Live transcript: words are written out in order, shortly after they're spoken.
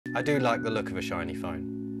I do like the look of a shiny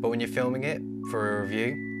phone, but when you're filming it for a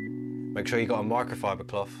review, make sure you got a microfiber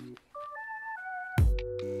cloth.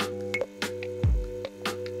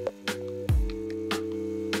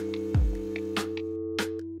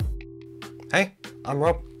 Hey, I'm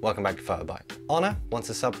Rob, welcome back to PhotoBite. Honor, once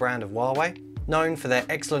a sub-brand of Huawei, known for their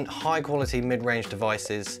excellent high-quality mid-range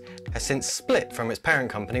devices, has since split from its parent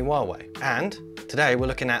company Huawei. And today we're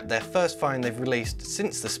looking at their first phone they've released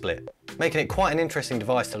since the split, making it quite an interesting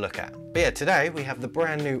device to look at. But yeah, today we have the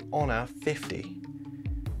brand new Honor 50.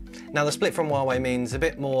 Now the split from Huawei means a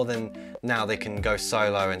bit more than now they can go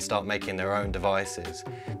solo and start making their own devices.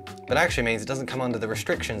 But actually means it doesn't come under the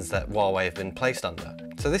restrictions that Huawei have been placed under.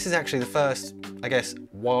 So this is actually the first, I guess,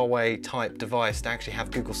 Huawei type device to actually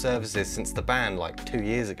have Google services since the ban like 2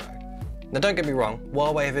 years ago. Now don't get me wrong,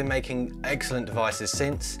 Huawei have been making excellent devices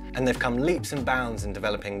since, and they've come leaps and bounds in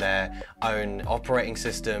developing their own operating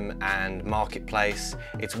system and marketplace.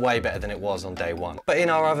 It's way better than it was on day one. But in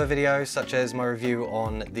our other videos, such as my review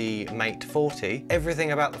on the Mate 40,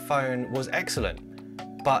 everything about the phone was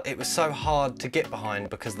excellent. But it was so hard to get behind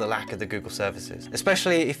because of the lack of the Google services.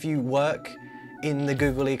 Especially if you work in the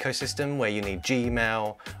Google ecosystem where you need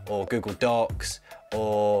Gmail or Google Docs,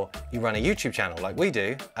 or you run a YouTube channel like we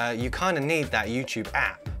do, you kind of need that YouTube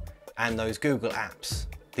app and those Google apps.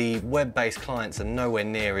 The web-based clients are nowhere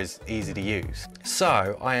near as easy to use.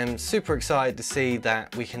 So I am super excited to see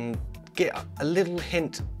that we can get a little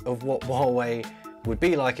hint of what Huawei would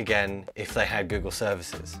be like again if they had Google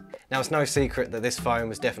services. Now it's no secret that this phone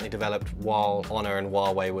was definitely developed while Honor and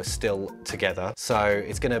Huawei were still together, so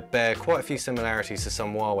it's going to bear quite a few similarities to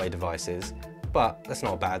some Huawei devices, but that's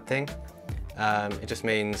not a bad thing. It just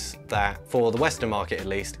means that for the Western market at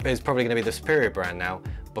least, it's probably going to be the superior brand now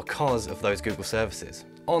because of those Google services.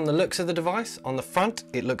 On the looks of the device, on the front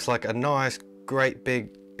it looks like a nice great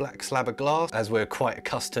big black slab of glass, as we're quite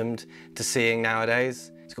accustomed to seeing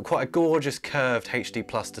nowadays. It's got quite a gorgeous curved HD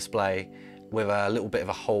Plus display with a little bit of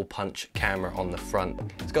a hole punch camera on the front.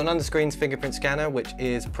 It's got an under-screens fingerprint scanner, which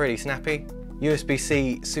is pretty snappy.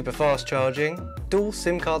 USB-C super fast charging, dual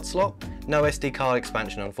SIM card slot, no SD card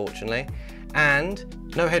expansion unfortunately,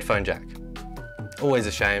 and no headphone jack. Always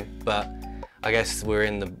a shame, but I guess we're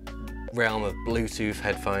in the realm of Bluetooth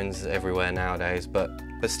headphones everywhere nowadays, but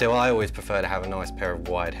still I always prefer to have a nice pair of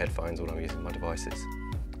wired headphones when I'm using my devices.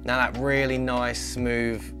 Now that really nice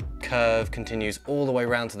smooth curve continues all the way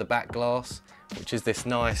around to the back glass, which is this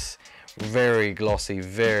nice, very glossy,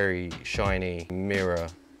 very shiny mirror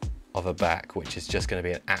of a back, which is just going to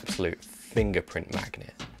be an absolute fingerprint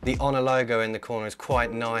magnet. The Honor logo in the corner is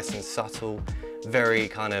quite nice and subtle, very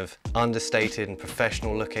kind of understated and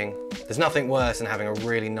professional looking. There's nothing worse than having a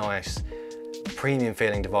really nice, premium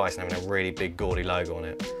feeling device and having a really big gaudy logo on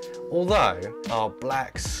it. Although our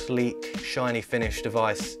black, sleek, shiny finish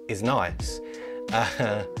device is nice,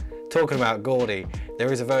 talking about gaudy,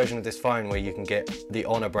 there is a version of this phone where you can get the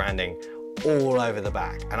Honor branding all over the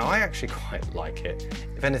back, and I actually quite like it.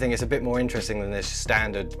 If anything, it's a bit more interesting than this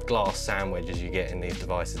standard glass sandwiches you get in these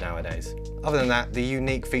devices nowadays. Other than that, the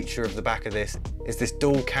unique feature of the back of this is this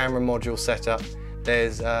dual camera module setup.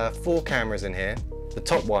 There's 4 cameras in here. The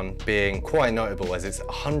top one being quite notable as it's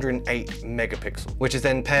 108 megapixel, which is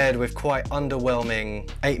then paired with quite underwhelming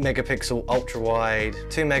 8 megapixel ultra wide,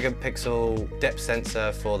 2 megapixel depth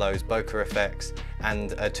sensor for those bokeh effects,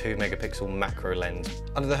 and a 2 megapixel macro lens.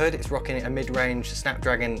 Under the hood, it's rocking a mid-range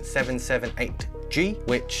Snapdragon 778G,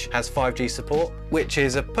 which has 5G support, which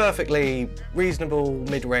is a perfectly reasonable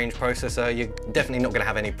mid-range processor. You're definitely not going to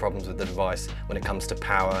have any problems with the device when it comes to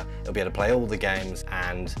power. It'll be able to play all the games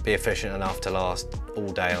and be efficient enough to last all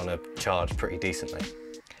day on a charge pretty decently.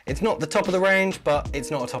 It's not the top of the range, but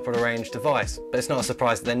it's not a top of the range device. But it's not a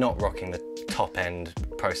surprise that they're not rocking the top end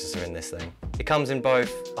processor in this thing. It comes in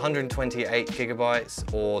both 128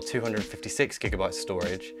 gigabytes or 256 gigabytes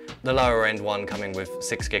storage. The lower end one coming with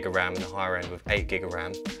 6 gig of RAM and the higher end with 8 gig of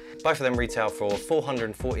RAM. Both of them retail for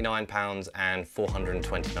 £449 and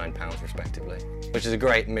 £429 respectively, which is a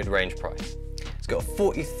great mid-range price. It's got a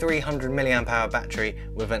 4300 milliamp hour battery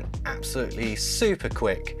with an absolutely super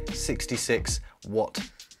quick 66 watt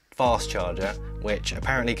fast charger, which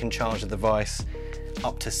apparently can charge the device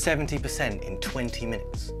up to 70% in 20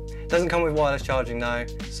 minutes. Doesn't come with wireless charging though,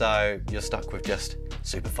 so you're stuck with just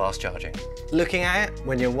super fast charging. Looking at it,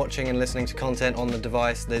 when you're watching and listening to content on the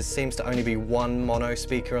device, there seems to only be one mono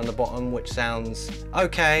speaker on the bottom, which sounds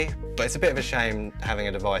okay, but it's a bit of a shame having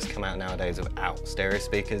a device come out nowadays without stereo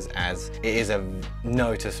speakers, as it is a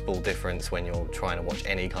noticeable difference when you're trying to watch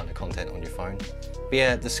any kind of content on your phone. But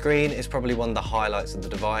yeah, the screen is probably one of the highlights of the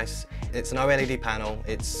device. It's an OLED panel,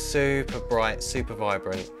 it's super bright, super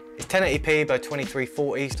vibrant. It's 1080p by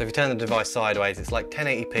 2340, so if you turn the device sideways, it's like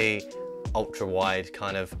 1080p ultra wide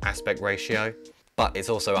kind of aspect ratio, but it's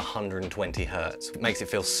also 120 Hertz. It makes it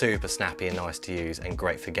feel super snappy and nice to use and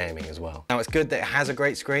great for gaming as well. Now it's good that it has a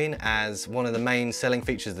great screen, as one of the main selling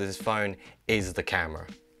features of this phone is the camera.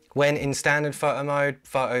 When in standard photo mode,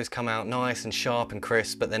 photos come out nice and sharp and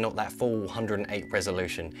crisp, but they're not that full 108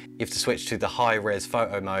 resolution. You have to switch to the high res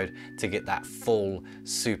photo mode to get that full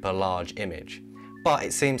super large image. But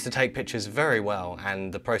it seems to take pictures very well,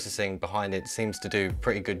 and the processing behind it seems to do a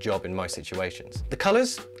pretty good job in most situations. The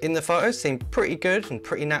colours in the photos seem pretty good and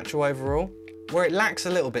pretty natural overall. Where it lacks a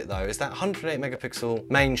little bit though is that 108 megapixel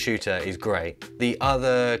main shooter is great. The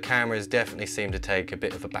other cameras definitely seem to take a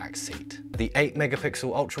bit of a back seat. The 8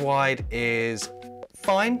 megapixel ultra wide is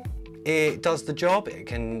fine. It does the job. It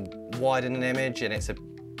can widen an image and it's a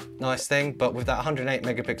nice thing, but with that 108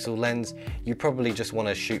 megapixel lens, you probably just want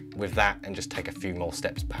to shoot with that and just take a few more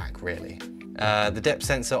steps back, really. The depth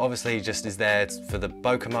sensor obviously just is there for the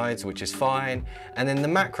bokeh modes, which is fine. And then the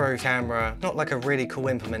macro camera, not like a really cool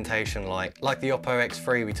implementation like the Oppo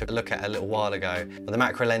X3 we took a look at a little while ago. But the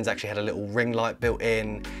macro lens actually had a little ring light built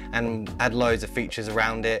in and had loads of features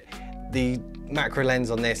around it. The macro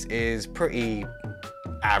lens on this is pretty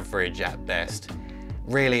average at best.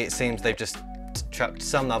 Really, it seems they've just chucked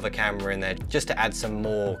some other camera in there just to add some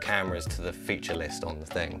more cameras to the feature list on the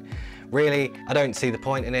thing. Really, I don't see the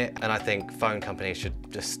point in it, and I think phone companies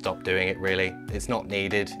should just stop doing it, really. It's not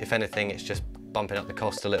needed. If anything, it's just bumping up the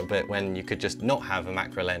cost a little bit when you could just not have a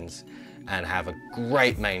macro lens and have a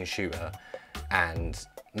great main shooter and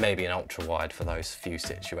maybe an ultra wide for those few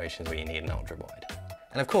situations where you need an ultra wide.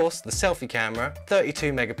 And of course, the selfie camera,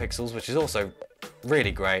 32 megapixels, which is also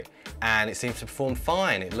really great, and it seems to perform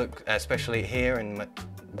fine. It looks, especially here in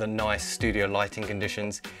the nice studio lighting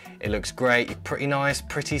conditions, it looks great. Pretty nice,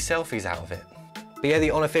 pretty selfies out of it. But yeah,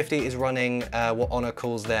 the Honor 50 is running what Honor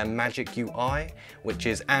calls their Magic UI, which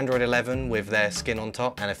is Android 11 with their skin on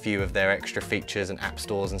top and a few of their extra features and app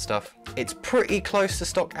stores and stuff. It's pretty close to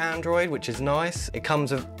stock Android, which is nice. It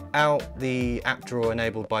comes without the app drawer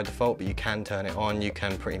enabled by default, but you can turn it on. You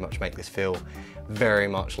can pretty much make this feel very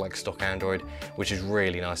much like stock Android, which is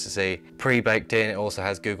really nice to see. Pre-baked in, it also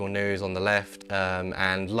has Google News on the left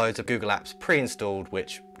and loads of Google apps pre-installed,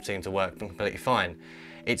 which seem to work completely fine.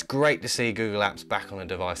 It's great to see Google Apps back on a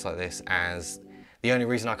device like this, as the only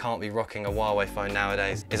reason I can't be rocking a Huawei phone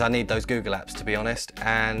nowadays is I need those Google Apps, to be honest,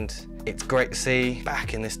 and it's great to see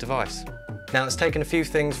back in this device. Now, it's taken a few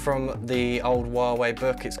things from the old Huawei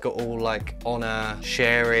book. It's got all like Honor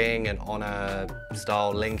sharing and Honor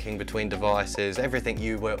style linking between devices, everything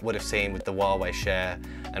you would have seen with the Huawei share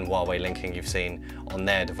and Huawei linking you've seen on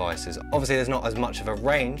their devices. Obviously, there's not as much of a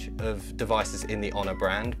range of devices in the Honor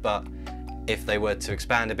brand, but if they were to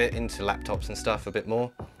expand a bit into laptops and stuff a bit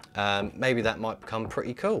more, maybe that might become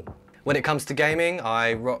pretty cool. When it comes to gaming,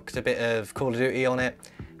 I rocked a bit of Call of Duty on it.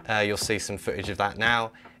 You'll see some footage of that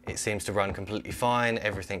now. It seems to run completely fine,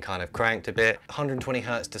 everything kind of cranked a bit. 120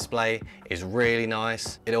 Hertz display is really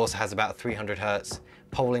nice. It also has about 300 Hertz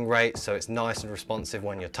polling rate, so it's nice and responsive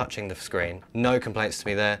when you're touching the screen. No complaints to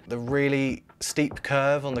me there. The really steep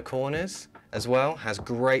curve on the corners as well has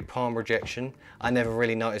great palm rejection. I never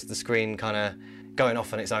really noticed the screen kind of going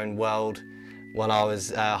off in its own world when I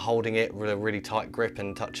was holding it with a really tight grip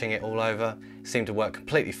and touching it all over. It seemed to work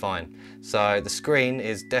completely fine. So the screen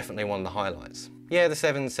is definitely one of the highlights. Yeah, the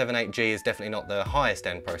 778G is definitely not the highest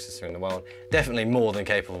end processor in the world, definitely more than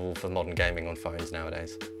capable for modern gaming on phones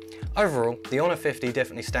nowadays. Overall, the Honor 50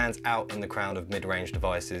 definitely stands out in the crowd of mid-range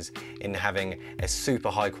devices in having a super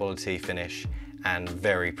high quality finish and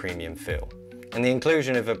very premium feel. And the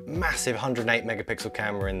inclusion of a massive 108 megapixel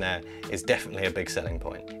camera in there is definitely a big selling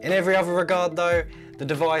point. In every other regard though, the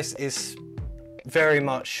device very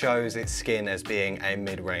much shows its skin as being a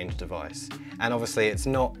mid-range device. And obviously it's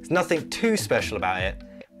nothing too special about it,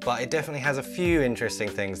 but it definitely has a few interesting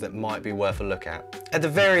things that might be worth a look at. At the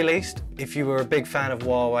very least, if you were a big fan of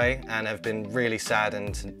Huawei and have been really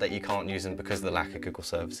saddened that you can't use them because of the lack of Google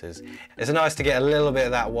services, it's nice to get a little bit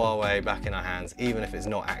of that Huawei back in our hands, even if it's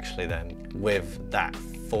not actually them, with that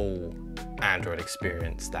full Android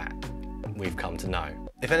experience that we've come to know.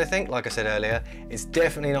 If anything, like I said earlier, it's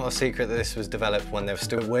definitely not a secret that this was developed when they were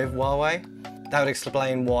still with Huawei. That would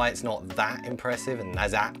explain why it's not that impressive and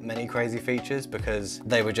has that many crazy features, because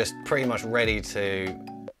they were just pretty much ready to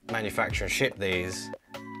manufacture and ship these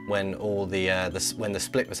when all when the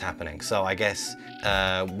split was happening. So I guess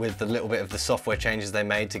with the little bit of the software changes they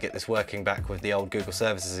made to get this working back with the old Google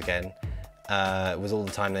services again, was all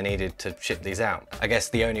the time they needed to ship these out. I guess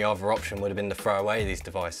the only other option would have been to throw away these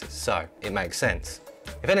devices, so it makes sense.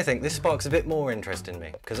 If anything, this sparks a bit more interest in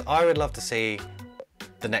me, because I would love to see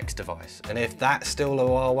the next device. And if that's still a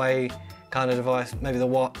Huawei kind of device, maybe the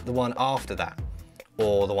one after that,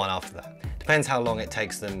 or the one after that. Depends how long it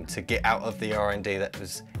takes them to get out of the R&D that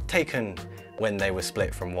was taken when they were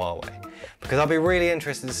split from Huawei. Because I'll be really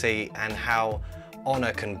interested to see and how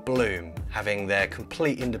Honor can bloom, having their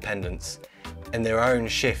complete independence and their own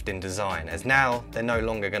shift in design, as now they're no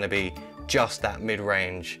longer going to be just that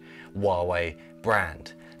mid-range Huawei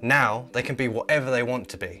brand. Now they can be whatever they want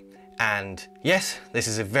to be. And yes, this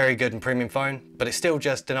is a very good and premium phone, but it's still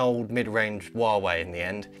just an old mid-range Huawei in the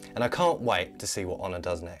end, and I can't wait to see what Honor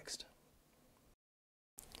does next.